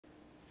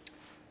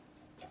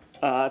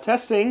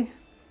Testing.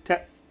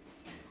 Okay,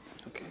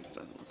 this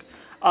doesn't look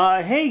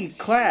good. Hey,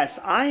 class,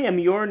 I am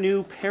your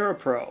new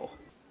parapro.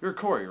 You're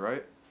Corey,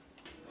 right?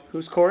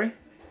 Who's Corey?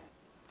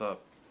 The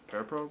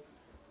parapro?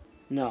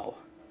 No.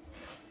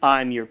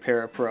 I'm your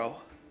parapro.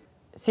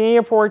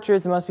 Senior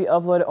portraits must be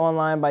uploaded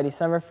online by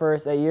December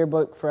 1st at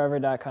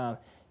yearbookforever.com.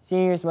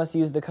 Seniors must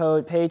use the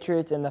code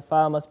Patriots and the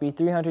file must be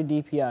 300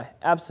 DPI.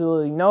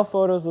 Absolutely no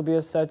photos will be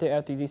accepted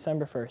after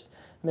December 1st.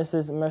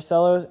 Mrs.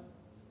 Marcello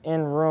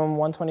in room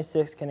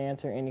 126 can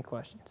answer any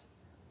questions.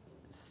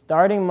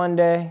 Starting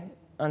Monday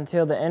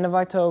until the end of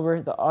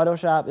October, the Auto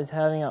Shop is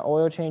having an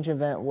oil change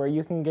event where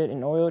you can get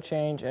an oil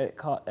change at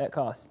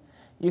cost.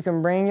 You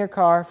can bring your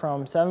car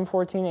from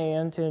 7:14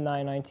 a.m. to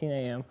 9:19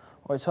 a.m.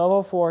 or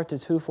 12:04 to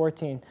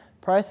 2:14.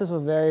 Prices will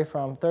vary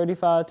from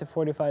 $35 to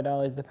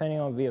 $45 depending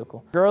on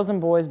vehicle. Girls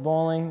and boys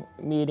bowling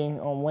meeting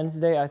on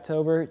Wednesday,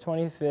 October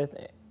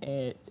 25th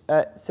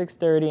at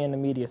 6:30 in the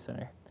Media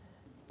Center.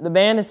 The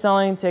band is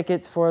selling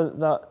tickets for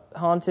the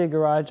Haunted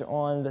Garage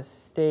on the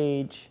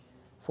stage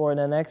for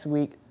the next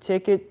week.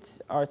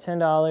 Tickets are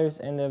 $10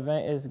 and the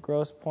event is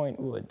Grosse Pointe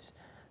Woods.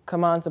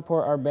 Come on and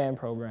support our band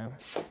program.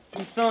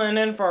 He's filling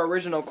in for our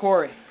original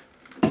Corey.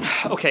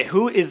 Okay,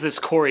 who is this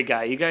Corey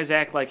guy? You guys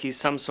act like he's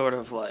some sort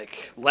of,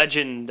 like,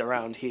 legend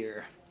around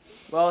here.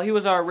 Well, he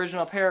was our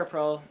original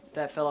parapro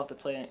that fell off the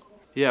plane.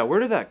 Yeah, where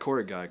did that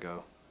Corey guy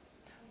go?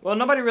 Well,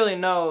 nobody really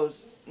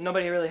knows.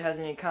 Nobody really has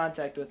any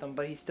contact with him,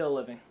 but he's still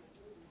living.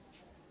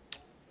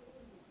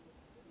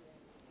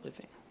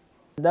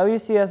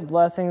 WCS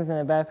Blessings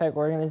and the Backpack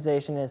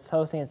Organization is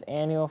hosting its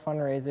annual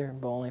fundraiser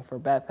bowling for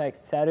backpacks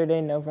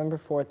Saturday, November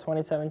 4th,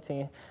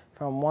 2017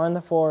 from 1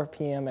 to 4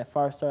 p.m. at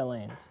 5-Star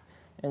Lanes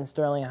in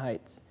Sterling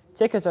Heights.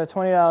 Tickets are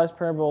 $20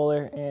 per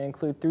bowler and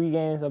include 3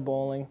 games of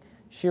bowling,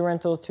 shoe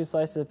rental, 2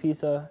 slices of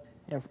pizza,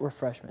 and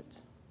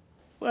refreshments.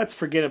 Let's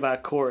forget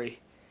about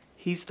Corey.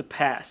 He's the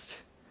past.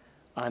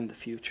 I'm the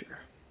future.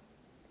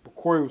 But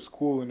Corey was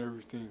cool and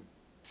everything.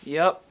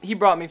 Yep, he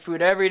brought me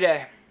food every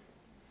day.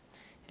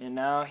 And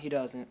now he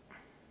doesn't.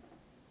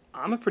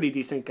 I'm a pretty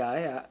decent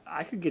guy.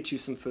 I could get you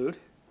some food.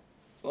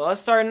 Well, let's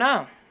start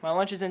now. My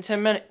lunch is in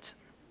 10 minutes.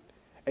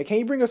 Hey, can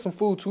you bring us some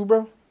food too,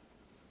 bro?